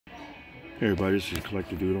Hey everybody, this is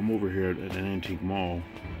Collector Dude. I'm over here at an antique mall,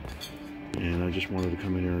 and I just wanted to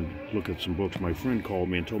come in here and look at some books. My friend called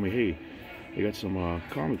me and told me, hey, they got some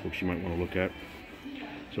comic books you might want to look at.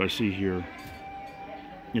 So I see here,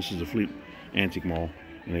 this is a Fleet Antique Mall,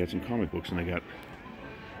 and they got some comic books, and they got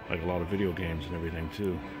like a lot of video games and everything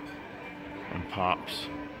too, and pops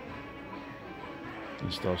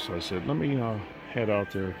and stuff. So I said, let me head out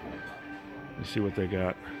there and see what they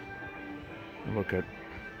got and look at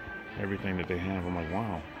everything that they have. I'm like,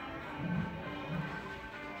 wow.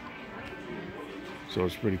 So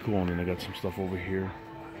it's pretty cool. And then they got some stuff over here,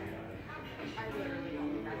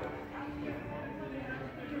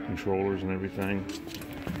 controllers and everything,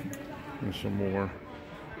 and some more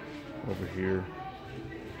over here,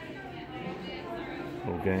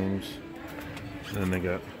 little games. And then they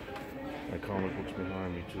got my comic books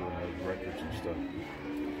behind me too, and have records and stuff.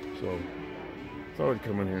 So I thought I'd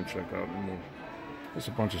come in here and check out more. There's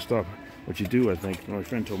a bunch of stuff. What you do, I think, my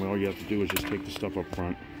friend told me all you have to do is just take the stuff up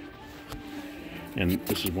front. And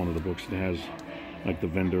this is one of the books that has like the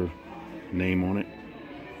vendor name on it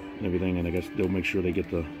and everything, and I guess they'll make sure they get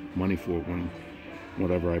the money for it when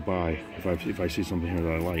whatever I buy, if I see something here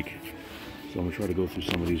that I like. So I'm gonna try to go through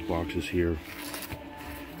some of these boxes here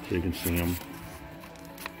so you can see them.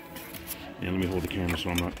 And let me hold the camera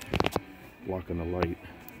so I'm not blocking the light.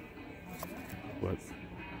 But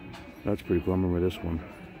that's pretty cool. I remember this one.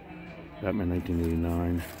 Batman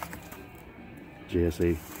 1989.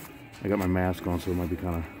 JSA. I got my mask on, so it might be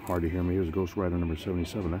kind of hard to hear me. Here's a Ghost Rider number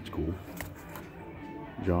 77. That's cool.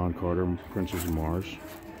 John Carter, Princess of Mars.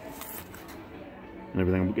 And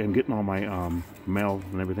everything. I'm getting all my mail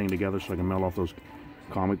and everything together so I can mail off those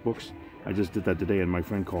comic books. I just did that today, and my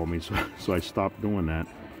friend called me, so I stopped doing that.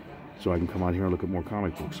 So I can come out here and look at more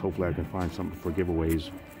comic books. Hopefully I can find something for giveaways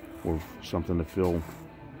or something to fill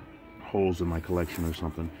holes in my collection or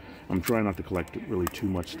something. I'm trying not to collect really too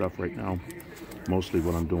much stuff right now. Mostly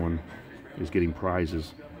what I'm doing is getting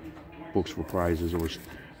prizes, books for prizes,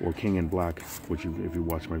 or King in Black, which if you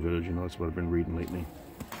watch my videos, you know that's what I've been reading lately.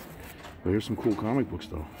 But here's some cool comic books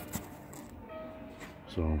though.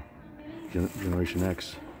 So Generation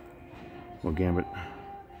X, well, Gambit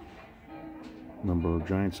number,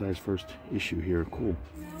 giant size first issue here. Cool.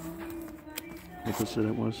 What did I say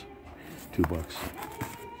that was? $2.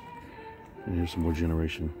 And here's some more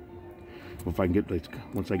Generation. Well, if I can get, like,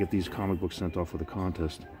 once I get these comic books sent off for the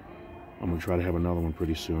contest, I'm gonna try to have another one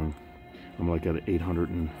pretty soon. I'm like at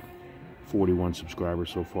 841 subscribers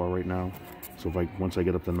so far right now. So if once I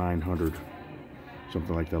get up to 900,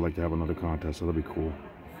 something like that, I'd like to have another contest. So that'll be cool.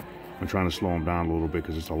 I'm trying to slow them down a little bit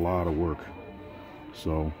because it's a lot of work.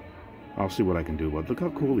 So I'll see what I can do. But look how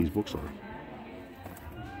cool these books are.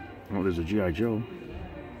 Oh, there's a G.I. Joe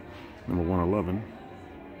number 111.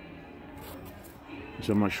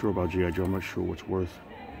 So I'm not sure about G.I. Joe. I'm not sure what's worth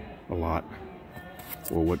a lot,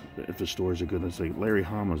 or what if the stories are good. Let's say Larry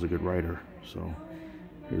Hama's a good writer. So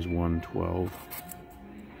here's 112.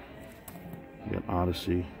 You got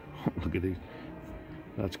Odyssey. Look at these.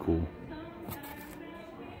 That's cool.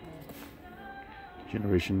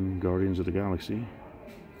 Generation Guardians of the Galaxy.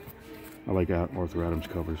 I like Arthur Adams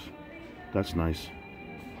covers. That's nice.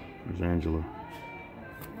 There's Angela.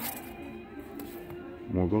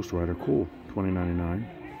 More Ghost Rider. Cool. $20.99.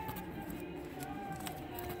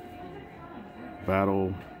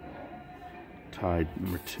 Battle Tide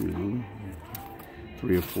number 2.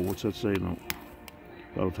 3 or 4. What's that say? No.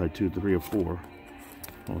 Battle Tide 2, 3 or 4.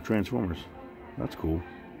 Oh, Transformers. That's cool.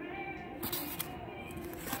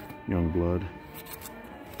 Youngblood.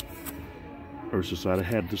 Earth Society. I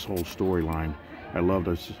had this whole storyline. I loved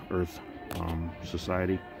Earth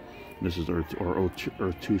Society. This is Earth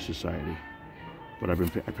 2 Society. But I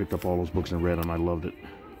picked up all those books and read them. I loved it.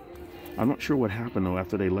 I'm not sure what happened though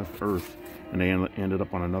after they left Earth and they ended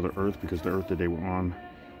up on another Earth, because the Earth that they were on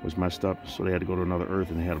was messed up. So they had to go to another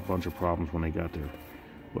Earth, and they had a bunch of problems when they got there.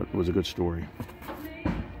 But it was a good story.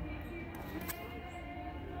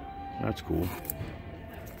 That's cool.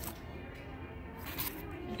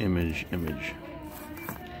 Image.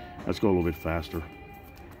 Let's go a little bit faster.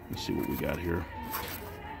 Let's see what we got here.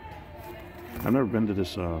 I've never been to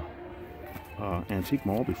this antique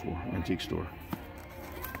mall before, antique store.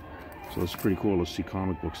 So it's pretty cool to see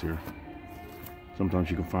comic books here.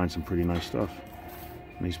 Sometimes you can find some pretty nice stuff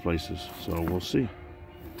in these places. So we'll see.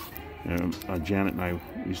 And Janet and I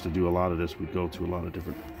used to do a lot of this. We'd go to a lot of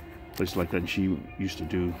different places like that, and she used to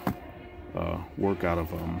do work out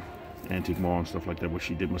of antique mall and stuff like that, where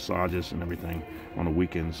she did massages and everything on the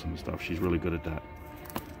weekends and stuff. She's really good at that.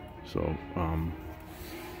 So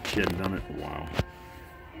she hadn't done it in a while.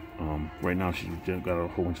 Right now she's got a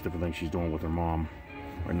whole bunch of different things she's doing with her mom,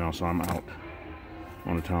 right now, so I'm out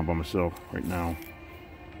on the town by myself right now.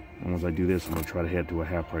 And once I do this, I'm gonna try to head to a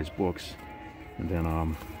Half Price Books, and then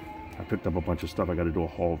I picked up a bunch of stuff. I got to do a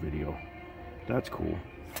haul video. That's cool.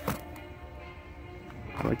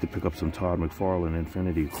 I like to pick up some Todd McFarlane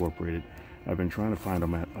Infinity Incorporated. I've been trying to find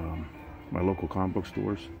them at my local comic book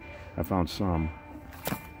stores. I found some,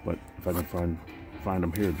 but if I can find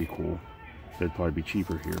them here, it'd be cool. They'd probably be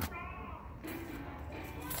cheaper here.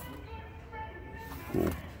 Cool.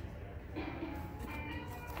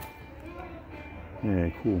 Yeah,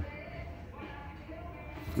 cool.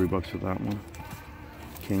 $3 for that one.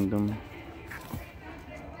 Kingdom.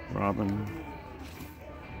 Robin.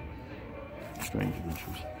 Strange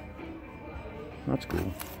Adventures. That's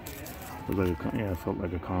cool. It was like yeah, it felt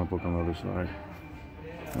like a comic book on the other side.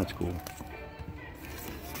 That's cool.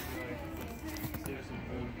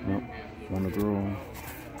 Yep. Wonder Girl.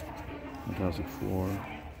 Fantastic Four.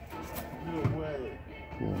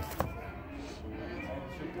 Cool.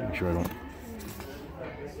 Make sure I don't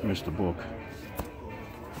miss the book.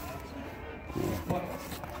 Cool.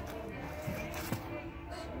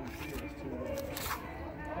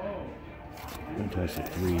 Fantastic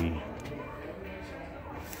 3.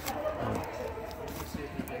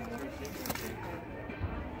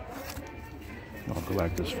 I'll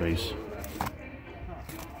Galactus face.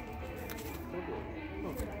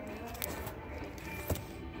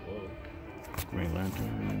 Green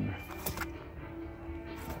Lantern.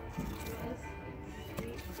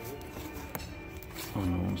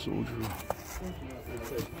 Unknown Soldier.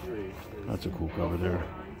 That's a cool cover there.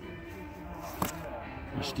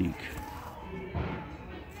 Mystique.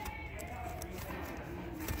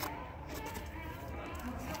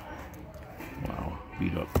 Wow,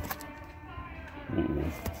 beat up. Ooh.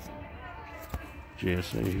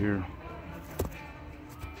 JSA here.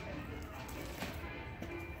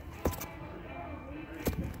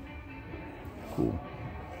 Cool.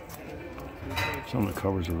 Some of the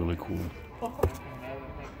covers are really cool.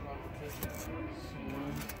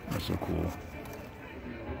 That's so cool.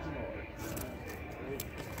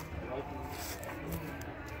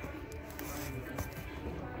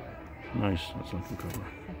 Nice, that's like the cover.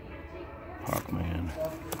 Hawkman.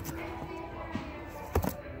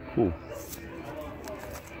 Cool.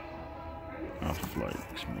 Alpha Flight,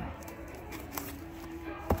 X-Men.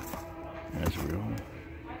 Azrael.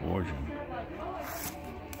 Origin.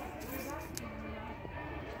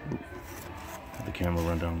 Ooh. Had the camera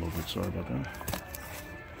run down a little bit, sorry about that.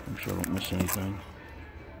 I'm sure I don't miss anything.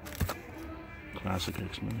 Classic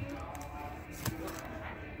X-Men.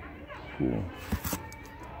 Cool.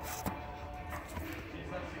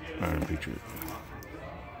 Iron Patriot.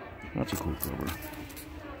 That's a cool cover.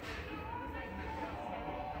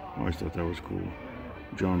 I always thought that was cool.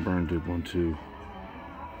 John Byrne did one too.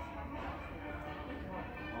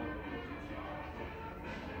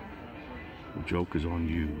 The joke is on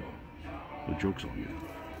you. The joke's on you.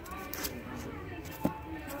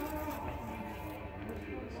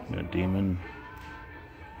 Got Demon.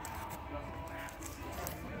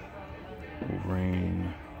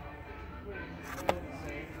 Wolverine.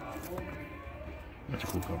 That's a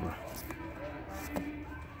cool cover.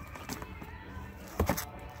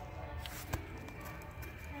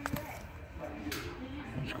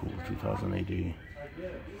 That's cool. 2000 AD.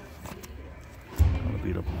 I'm gonna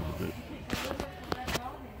beat up a little bit.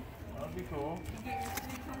 That'd be cool.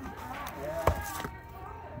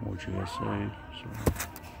 More GSA. Sorry.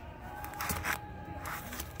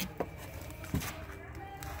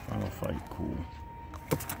 Final Fight. Cool.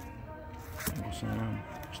 Uncle Sam.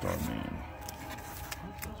 Starman.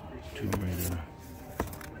 Tomb Raider.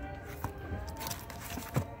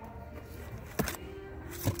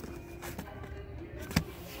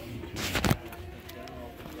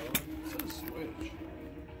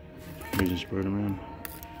 Amazing Spider-Man.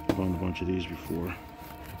 I've owned a bunch of these before.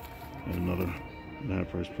 And another Half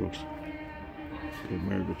Price Books. Get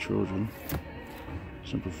Married with Children.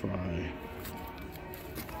 Simplify.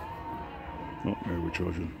 Oh, Married with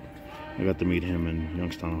Children. I got to meet him in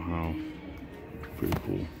Youngstown, Ohio. Pretty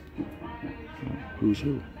cool. Who's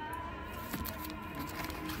Who?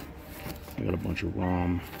 I got a bunch of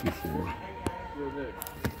ROM before.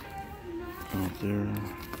 Out there.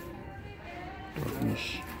 Darkness.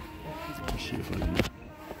 Let's see if I can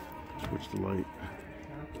switch the light.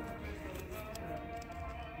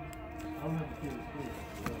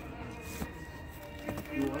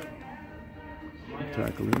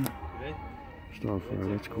 Tackling. Starfire,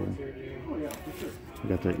 that's cool. I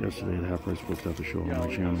got that yesterday at Half Price Books at the show on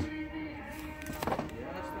my channel.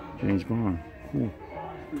 James Bond, cool.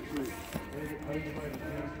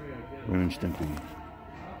 Ren and Stimpy.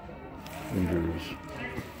 Fingers.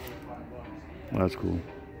 Well, that's cool.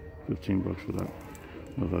 15 bucks for that.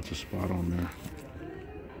 Well, that's a spot on there.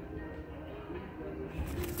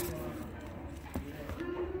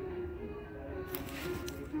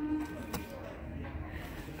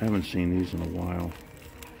 I haven't seen these in a while.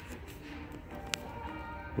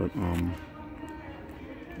 But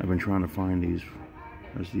I've been trying to find these,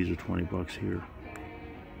 as these are 20 bucks here.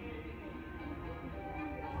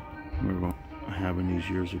 I remember having these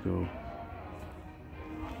years ago.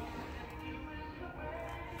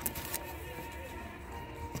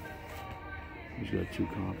 He's got 2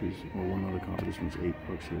 copies, or one other copy. This one's 8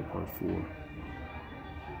 bucks here, part 4.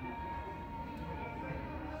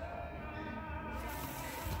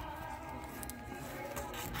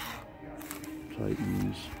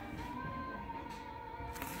 Titans.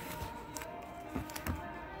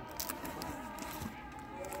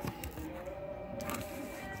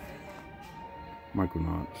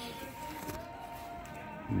 Micronauts.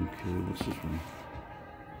 Okay, what's this one?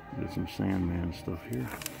 Got some Sandman stuff here.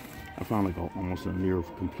 I found like almost a near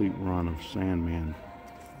complete run of Sandman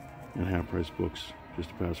and half-price books just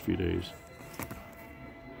the past few days.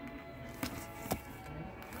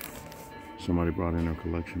 Somebody brought in their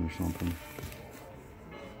collection or something.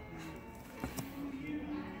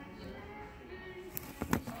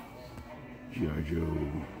 G.I. Joe,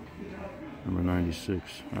 number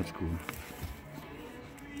 96. That's cool.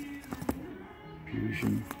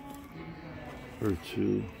 Fusion, Earth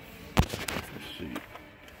 2. Let's see.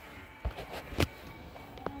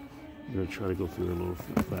 I'm gonna try to go through it a little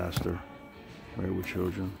faster. Right with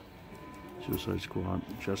children. Suicide Squad,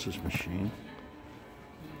 Justice Machine.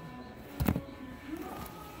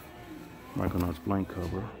 Micronauts blank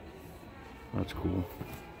cover. That's cool.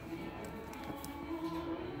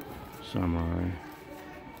 Samurai.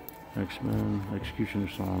 X-Men, Executioner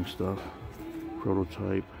Song stuff.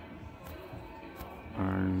 Prototype.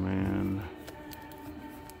 Iron Man.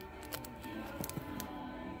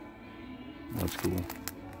 That's cool.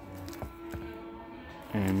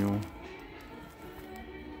 Annual.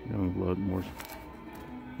 Youngblood, more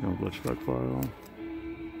Youngblood Stockpile.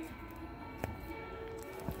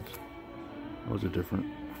 Those are different.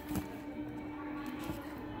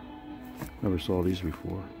 Never saw these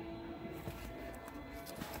before.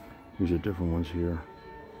 These are different ones here.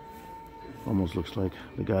 Almost looks like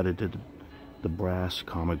the guy that did the Brass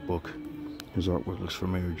comic book. His artwork looks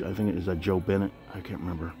familiar. I think is that Joe Bennett? I can't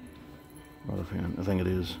remember. Not a fan. I think it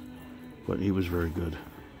is. But he was very good.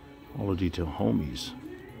 All the detail. Homies.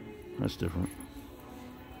 That's different.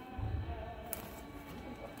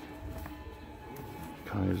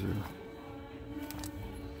 Kaiser.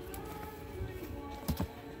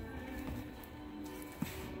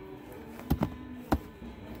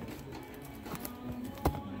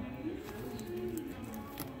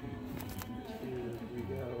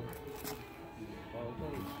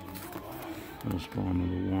 That's Spawn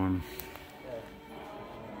number 1.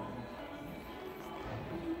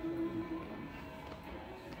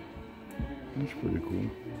 That's pretty cool.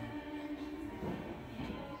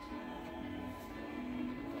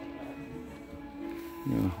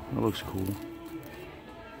 Yeah, that looks cool.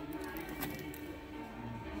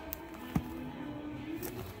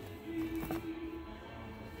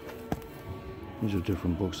 These are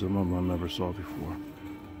different books. Some of them I never saw before.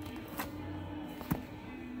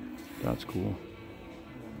 That's cool.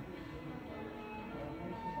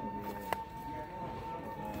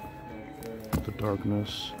 The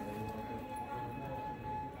Darkness.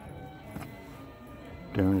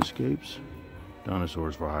 Darren Escapes.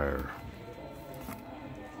 Dinosaurs for Hire.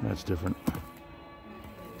 That's different.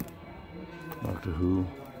 Doctor Who.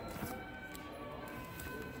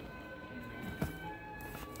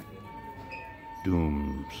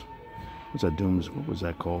 Dooms. What's that Dooms? What was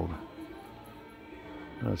that called?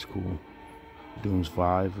 That's cool. Dooms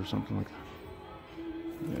 5 or something like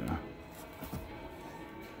that. Yeah.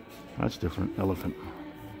 That's different. Elephant.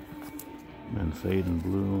 And Fade and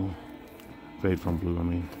Blue. Fade from Blue, I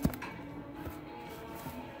mean.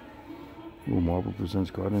 Ooh, Marvel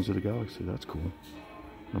presents Guardians of the Galaxy. That's cool.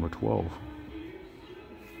 Number 12.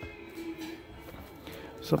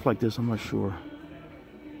 Stuff like this, I'm not sure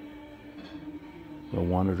if I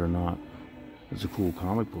want it or not. It's a cool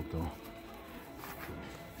comic book, though.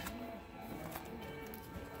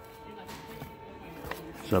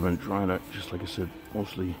 So I've been trying to, just like I said,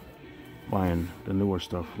 mostly buying the newer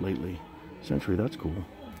stuff lately. Century, that's cool.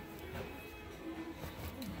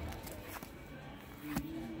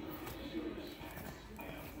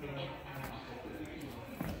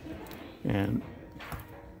 And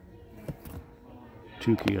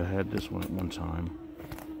Tukey, I had this one at one time.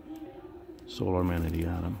 Solar Man and the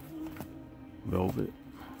Atom. Velvet,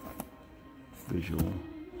 Visual,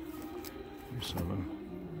 7,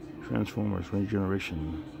 Transformers,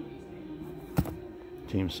 Regeneration,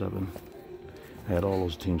 Team 7. I had all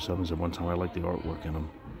those Team 7s at one time. I liked the artwork in them.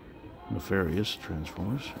 Nefarious,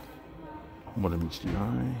 Transformers, What Meets the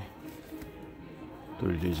Eye,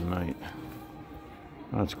 30 Days a Night.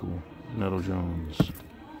 That's cool. Nettle Jones,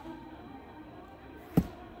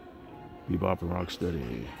 Bebop and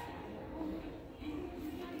Rocksteady.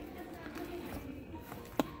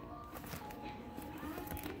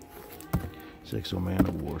 Sexo Man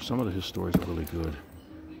of War. Some of his stories are really good.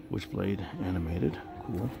 Witchblade animated,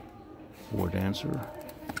 cool. War Dancer,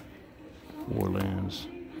 Warlands.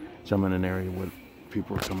 So I'm in an area where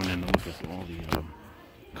people are coming in to look at all the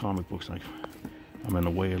comic books. Like, I'm in the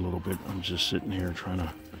way a little bit. I'm just sitting here trying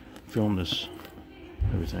to film this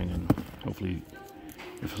everything, and hopefully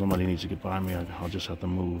if somebody needs to get by me, I'll just have to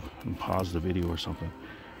move and pause the video or something.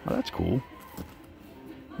 Oh, that's cool.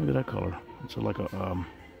 Look at that color. It's like a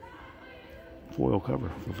foil cover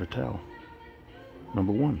for Vital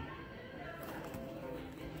 #1.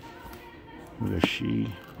 We got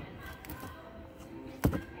She,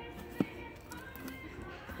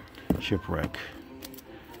 Shipwreck,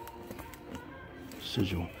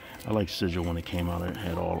 Sigil. I like Sigil when it came out. It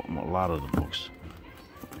had a lot of the books.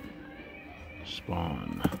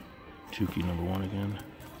 Spawn, Tuki #1 again.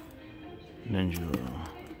 Ninja,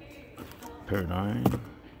 Paradigm,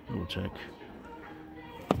 Tech,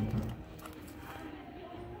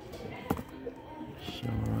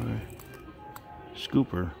 Samurai,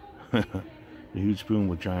 Scooper, the huge spoon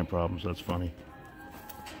with giant problems. That's funny.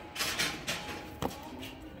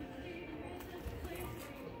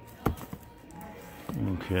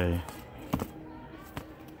 Okay.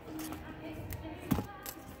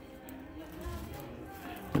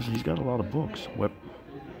 He's got a lot of books.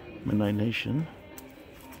 Midnight Nation,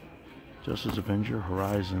 Justice Avenger,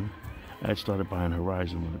 Horizon. I had started buying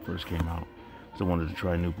Horizon when it first came out, so I wanted to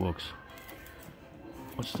try new books.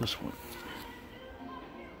 What's this one?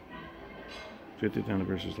 50th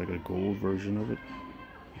anniversary is like a gold version of it.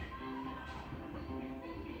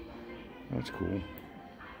 That's cool.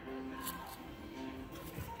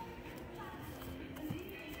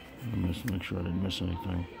 Make sure I didn't miss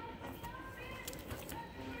anything.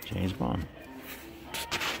 James Bond.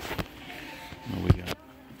 Now we got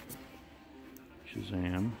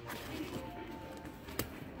Shazam,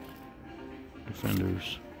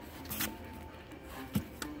 Defenders,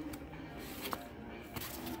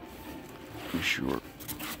 Be Sure,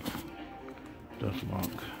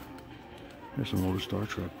 Deathlock. There's some older Star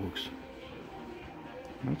Trek books.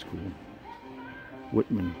 That's cool.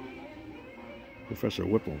 Whitman, Professor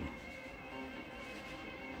Whipple.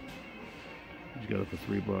 He's got it for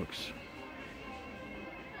 $3.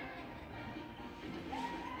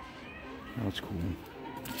 That's cool.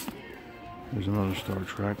 There's another Star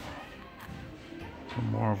Trek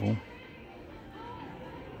from Marvel.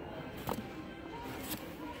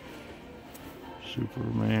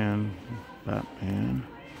 Superman, Batman,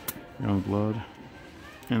 Youngblood,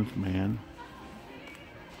 Nth Man.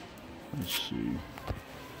 Let's see.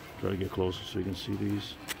 Try to get closer so you can see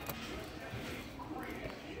these.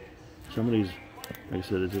 Some of these, like I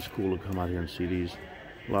said, it's just cool to come out here and see these.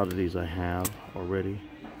 A lot of these I have already.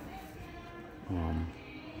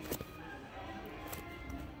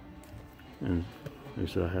 And like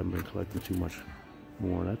I said, I haven't been collecting too much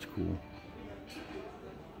more. That's cool.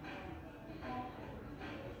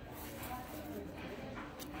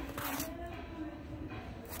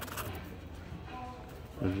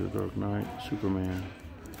 There's the Dark Knight, Superman,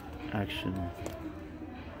 Action,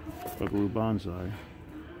 Buckaroo Banzai.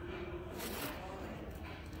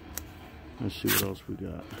 Let's see what else we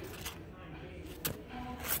got.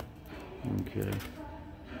 Okay.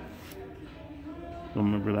 Don't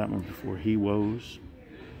remember that one before. He Woes.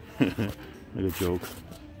 Like a joke.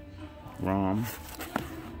 Rom.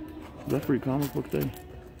 Is that Free Comic Book Day?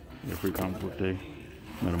 Yeah, Free Comic Book Day.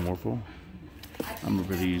 Metamorpho. I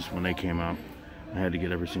remember these when they came out. I had to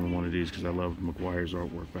get every single one of these because I loved McGuire's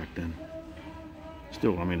artwork back then.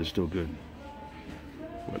 Still, I mean, it's still good.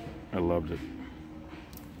 But I loved it.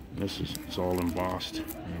 It's all embossed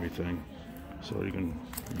and everything. So you can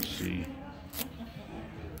see.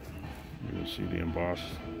 You can see the embossed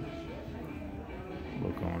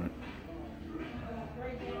look on it.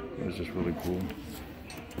 It's just really cool.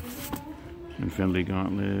 Infinity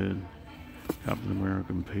Gauntlet, Captain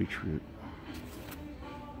American Patriot.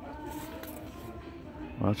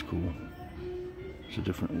 Well, that's cool. It's a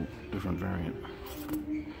different variant.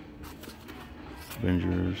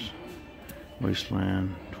 Avengers,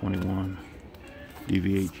 Wasteland 21,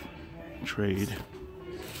 DV8 Trade,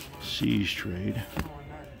 Prestige trade.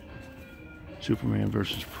 Superman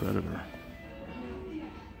versus Predator.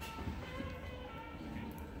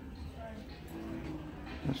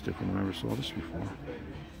 That's different. I never saw this before.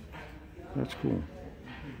 That's cool.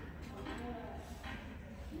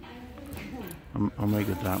 I may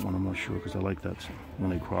get that one. I'm not sure because I like that when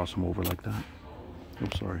they cross them over like that.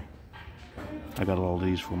 I'm sorry. I got all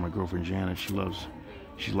these for my girlfriend Janet.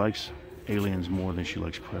 She likes Aliens more than she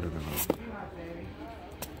likes Predator though.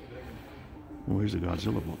 Oh, here's the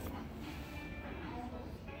Godzilla book.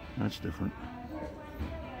 That's different.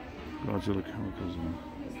 Godzilla Chemicals.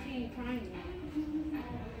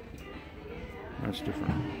 That's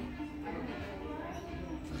different.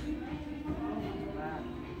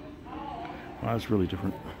 Wow, that's really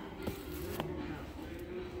different.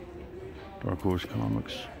 Dark Horse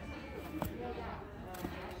Comics.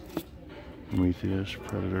 Prometheus,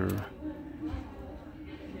 Predator.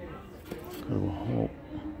 Incredible Hulk.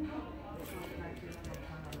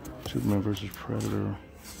 Superman versus Predator.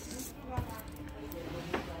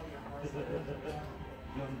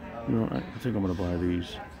 You know, I think I'm gonna buy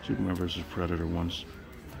these Superman versus Predator ones.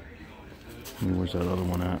 I mean, where's that other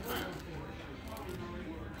one at?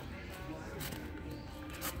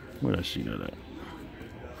 Where did I see that at?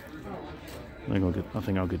 I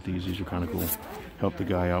think I'll get these. These are kind of cool. Help the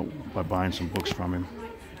guy out by buying some books from him,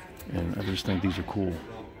 and I just think these are cool.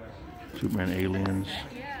 Superman Aliens.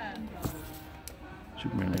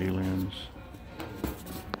 Superman Aliens.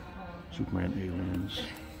 Superman Aliens.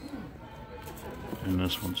 And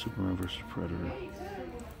this one, Superman versus Predator.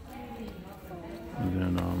 And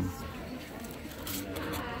then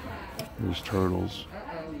there's Turtles.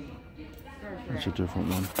 That's a different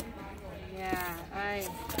one.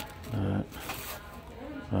 Yeah,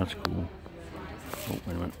 that's cool. Oh,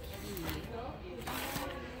 wait a minute.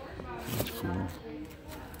 That's cool.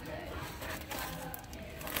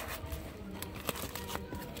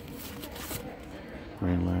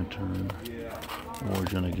 Green Lantern.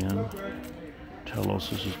 Origin again. Telos,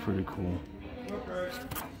 this is pretty cool.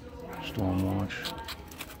 Stormwatch.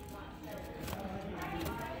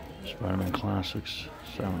 Spider-Man Classics.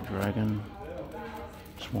 Silent Dragon.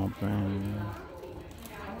 Swamp Thing.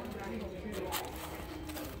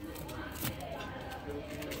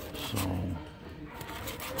 So,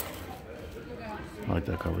 I like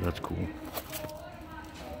that cover, that's cool.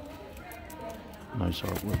 Nice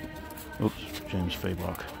artwork. Oops, James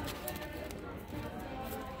Fabok.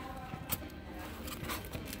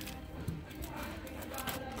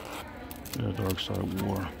 Yeah, Dark Side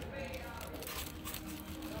War.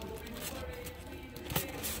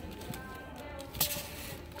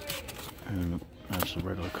 And that's the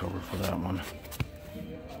regular cover for that one.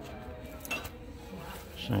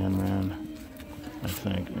 Sandman, I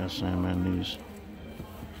think. Yeah, Sandman, these.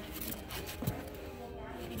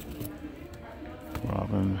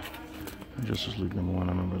 Robin. Justice League #1. I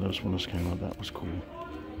remember this when this came out. That was cool.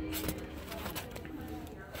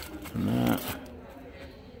 And that.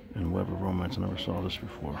 And Web of Romance. I never saw this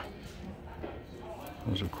before.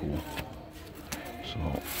 Those are cool. So,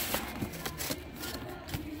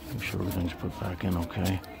 make sure everything's put back in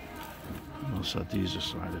okay. I'll set these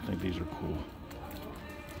aside. I think these are cool.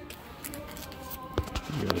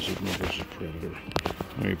 Yeah, this is Superman versus Predator.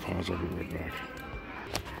 Let me pause. I'll be right back.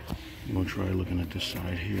 I'm going to try looking at this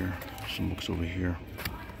side here. Some books over here.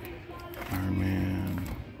 Iron Man.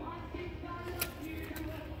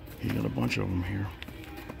 You got a bunch of them here.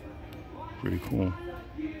 Pretty cool.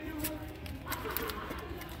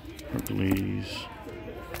 Hercules.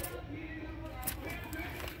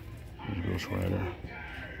 There's Ghost Rider.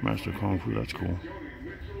 Master Kung Fu, that's cool.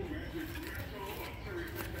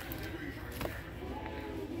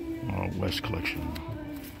 West Collection.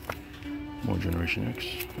 More Generation X.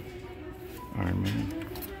 Iron Man.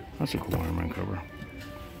 That's a cool Iron Man cover.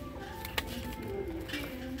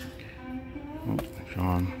 Oh,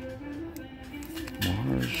 John.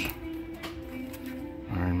 Mars.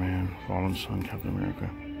 Iron Man. Fallen Sun. Captain America.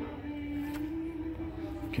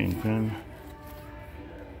 Kingpin.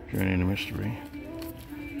 Journey into Mystery.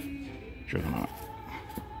 Juggernaut.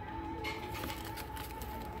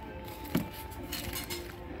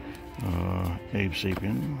 Abe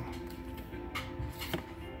Sapien.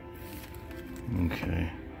 Okay.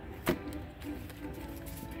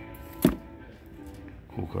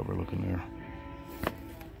 Cool cover looking there.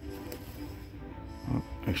 Oh,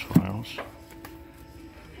 X-Files.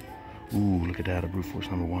 Ooh, look at that, a Brute Force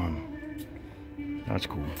 #1. That's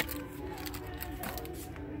cool.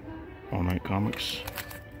 All Night Comics.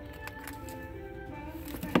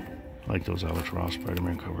 I like those Alex Ross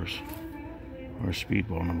Spider-Man covers. Or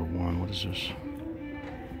Speedball #1. What is this?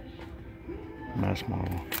 Mass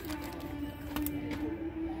Model.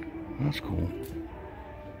 That's cool.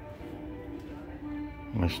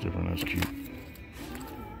 That's different. That's cute.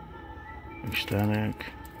 Ecstatic.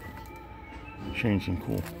 Changing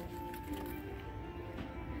cool.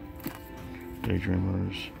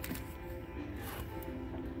 Daydreamers.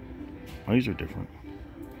 Oh, these are different.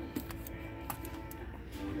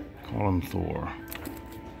 Call him Thor.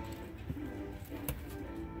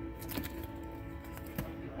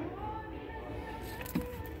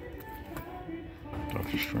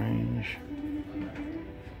 Doctor Strange.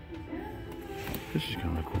 This is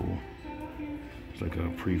kind of cool. It's like a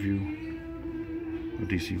preview of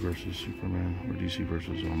DC versus Superman or DC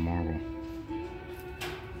versus Marvel.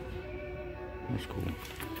 That's cool.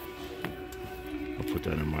 I'll put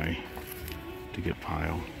that in my to get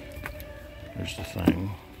pile. There's the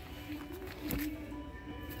thing.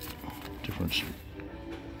 Different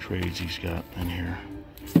trades he's got in here.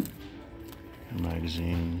 And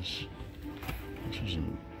magazines. This is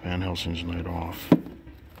Van Helsing's Night Off.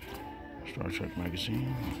 Star Trek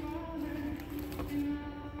magazine.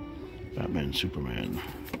 Batman, Superman.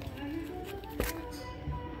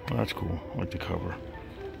 Well, that's cool. I like the cover.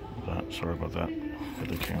 Sorry about that. Got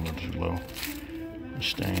the camera too low. The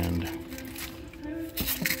stand.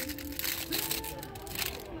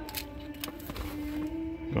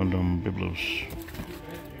 Gundam Biblos.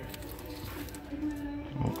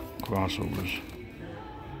 Oh, crossovers.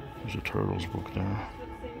 There's a Turtles book there.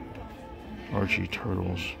 Archie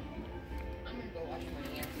Turtles.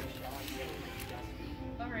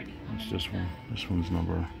 What's this one? This one's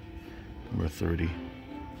number 30.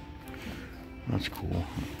 That's cool.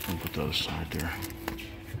 I'll put that aside there.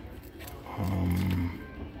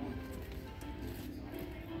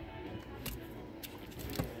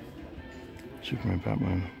 Superman,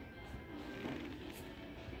 Batman.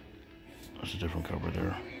 That's a different cover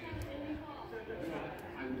there.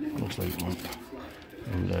 Looks like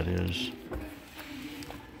who that is.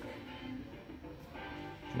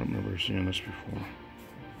 I've never seen this before.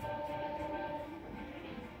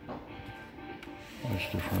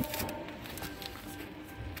 That's different.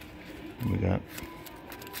 And we got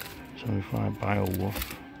 75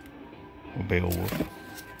 Beowulf. Or Beowulf.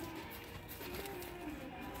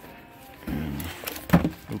 And,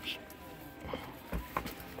 oops.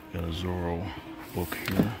 Got a Zorro book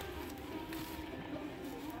here.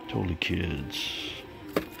 Totally Kids.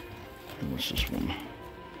 And what's this one?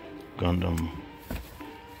 Gundam.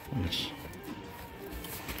 It's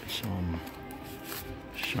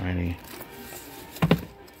shiny.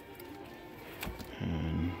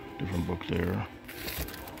 And different book there.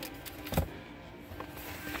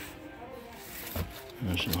 And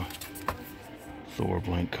there's a Thor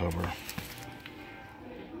blank cover.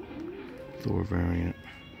 Thor variant.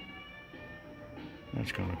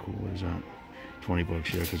 That's kind of cool. What is that? 20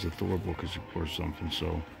 bucks, yeah, because the Thor book is worth something.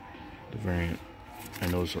 So the variant, I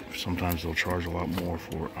know sometimes they'll charge a lot more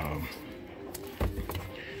for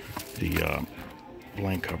the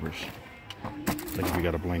blank covers. Like if you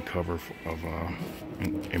got a blank cover of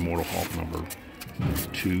Immortal Hulk number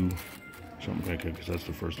 2, something like that, because that's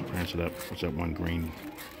the first appearance of that. What's that one green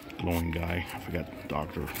glowing guy? I forgot.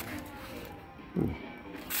 Doctor. Ooh.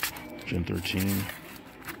 Gen 13.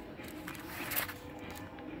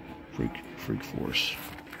 Freak Force.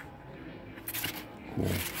 Cool.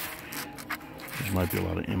 There might be a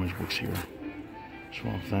lot of image books here.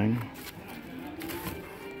 Swamp Thing.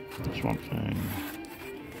 Swamp Thing.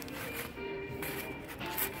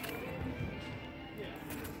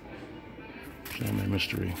 Sandman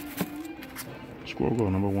Mystery. Squirrel Girl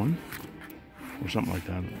number 1. Or something like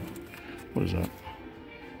that. What is that?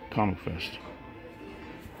 Comic Fest.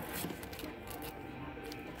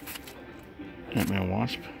 Ant-Man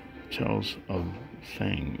Wasp tells of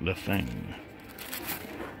the Thing.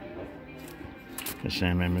 The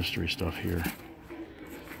Sandman Mystery stuff here.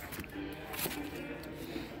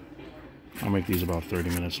 I'll make these about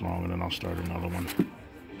 30 minutes long and then I'll start another one.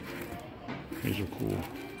 These are cool.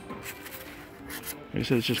 Like I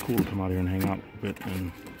said, it's just cool to come out here and hang out a bit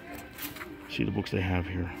and see the books they have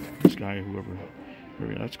here. This guy, whoever,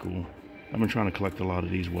 that's cool. I've been trying to collect a lot of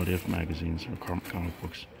these What If magazines or comic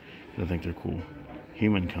books. I think they're cool.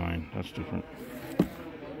 Humankind, that's different.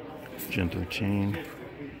 Gen 13.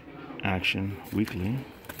 Action Weekly.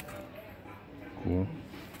 Cool.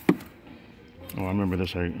 Oh, I remember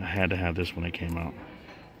this. I had to have this when it came out.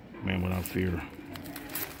 Man Without Fear.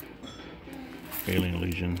 Alien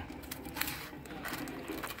Legion.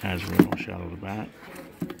 Azrael, Shadow of the Bat.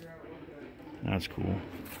 That's cool.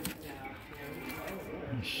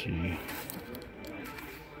 Let's see.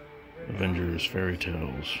 Avengers Fairy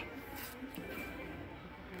Tales.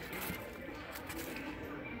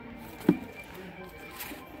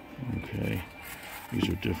 These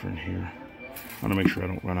are different here. I want to make sure I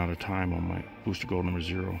don't run out of time on my booster goal number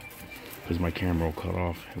 0, because my camera will cut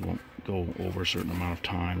off. It won't go over a certain amount of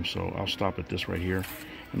time. So I'll stop at this right here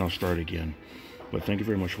and I'll start again. But thank you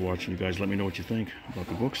very much for watching, you guys. Let me know what you think about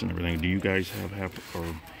the books and everything. Do you guys have or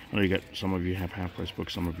I know you got, some of you have half-price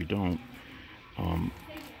books, some of you don't.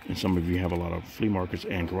 And some of you have a lot of flea markets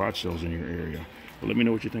and garage sales in your area. But let me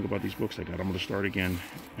know what you think about these books I got. I'm going to start again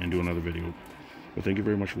and do another video. But thank you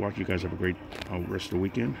very much for watching. You guys have a great rest of the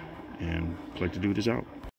weekend. And I'd like to do this out.